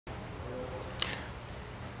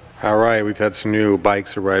Alright, we've had some new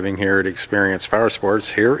bikes arriving here at Experience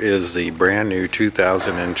Powersports. Here is the brand new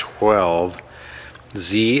 2012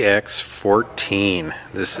 ZX14.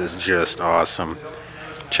 This is just awesome.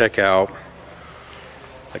 Check out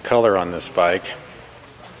the color on this bike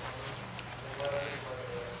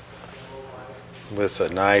with a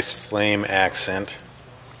nice flame accent.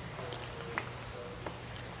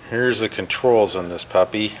 Here's the controls on this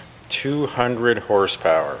puppy. 200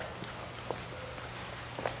 horsepower.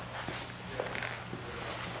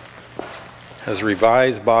 Has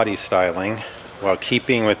revised body styling while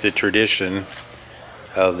keeping with the tradition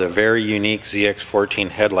of the very unique ZX14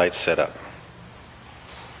 headlight setup.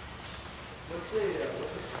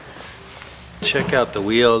 Check out the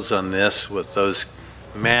wheels on this with those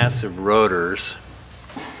massive rotors.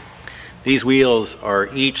 These wheels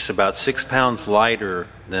are each about 6 pounds lighter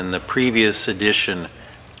than the previous edition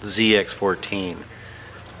ZX14.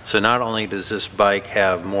 So not only does this bike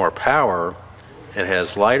have more power, it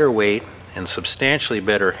has lighter weight and substantially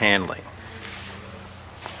better handling.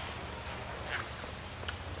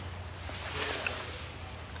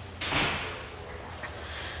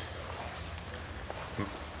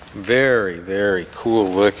 Very, very cool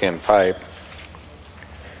looking pipe.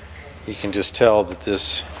 You can just tell that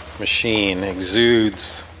this machine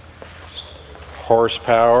exudes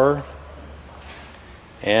horsepower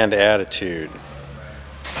and attitude.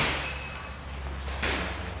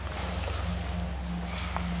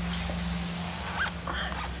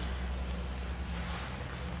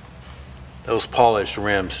 Those polished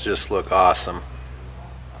rims just look awesome.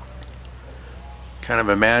 Kind of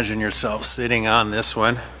imagine yourself sitting on this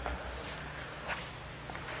one,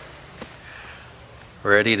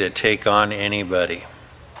 ready to take on anybody.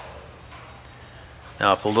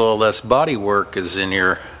 Now, if a little less body work is in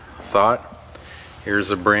your thought,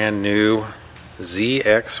 here's a brand new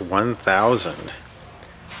ZX1000.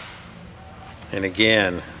 And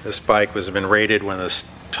again, this bike has been rated one of the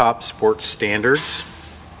top sports standards.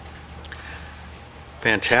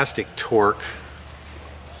 Fantastic torque.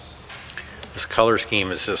 This color scheme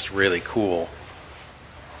is just really cool.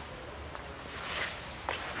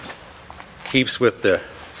 Keeps with the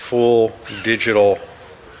full digital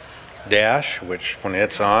dash, which when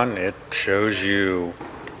it's on, it shows you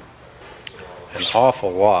an awful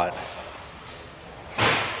lot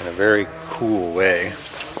in a very cool way.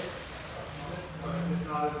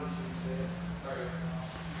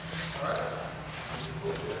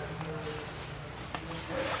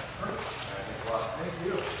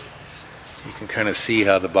 You can kind of see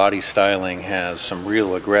how the body styling has some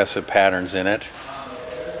real aggressive patterns in it.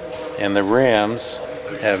 And the rims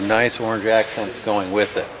have nice orange accents going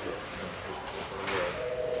with it.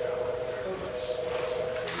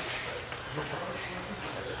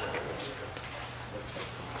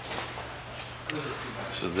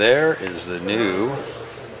 So there is the new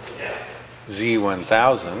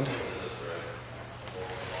Z1000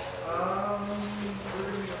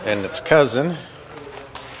 and its cousin,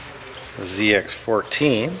 the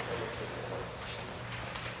ZX14.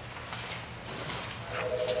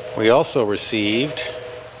 We also received,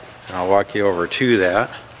 and I'll walk you over to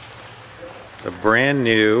that, the brand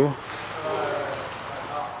new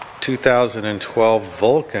 2012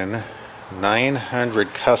 Vulcan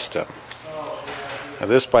 900 Custom. Now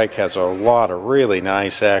this bike has a lot of really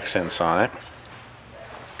nice accents on it.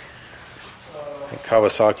 I think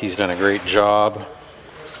Kawasaki's done a great job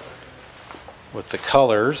with the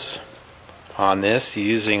colors on this,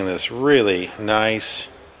 using this really nice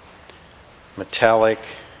metallic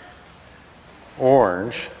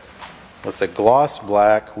orange with the gloss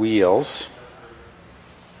black wheels,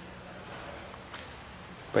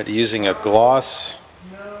 but using a gloss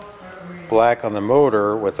black on the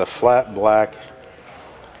motor with a flat black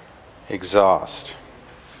exhaust.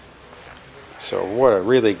 So what a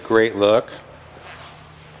really great look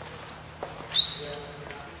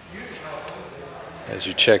as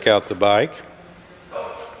you check out the bike.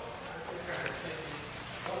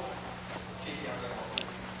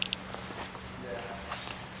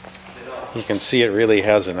 You can see it really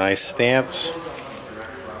has a nice stance,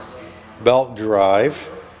 belt drive,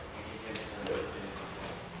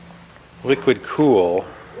 liquid cool,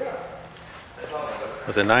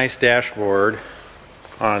 with a nice dashboard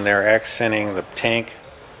on there accenting the tank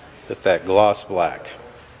with that gloss black.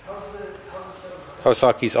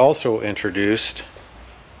 Kawasaki's also introduced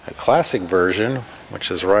a classic version, which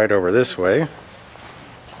is right over this way.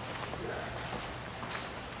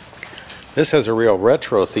 This has a real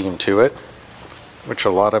retro theme to it, which a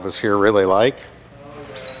lot of us here really like,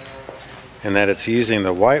 in that it's using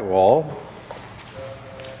the white wall,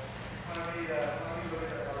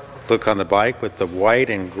 look on the bike with the white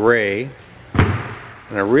and gray,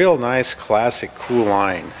 and a real nice classic cool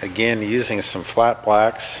line. Again, using some flat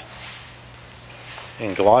blacks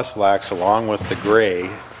and gloss blacks along with the gray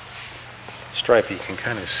stripe. You can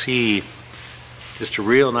kind of see just a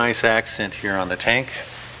real nice accent here on the tank.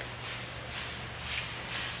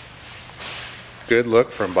 Good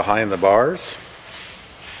look from behind the bars.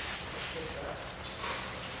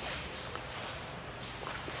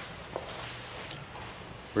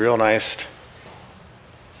 Real nice,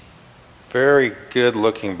 very good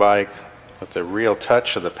looking bike with a real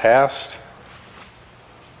touch of the past,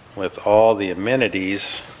 with all the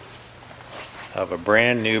amenities of a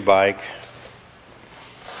brand new bike.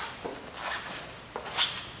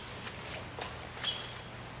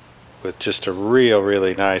 With just a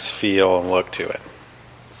really nice feel and look to it.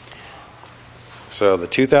 So the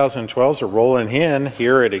 2012s are rolling in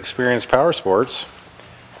here at Experience Power Sports.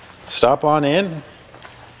 Stop on in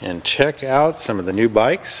and check out some of the new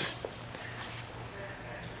bikes.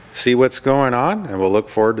 See what's going on, and we'll look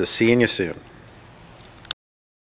forward to seeing you soon.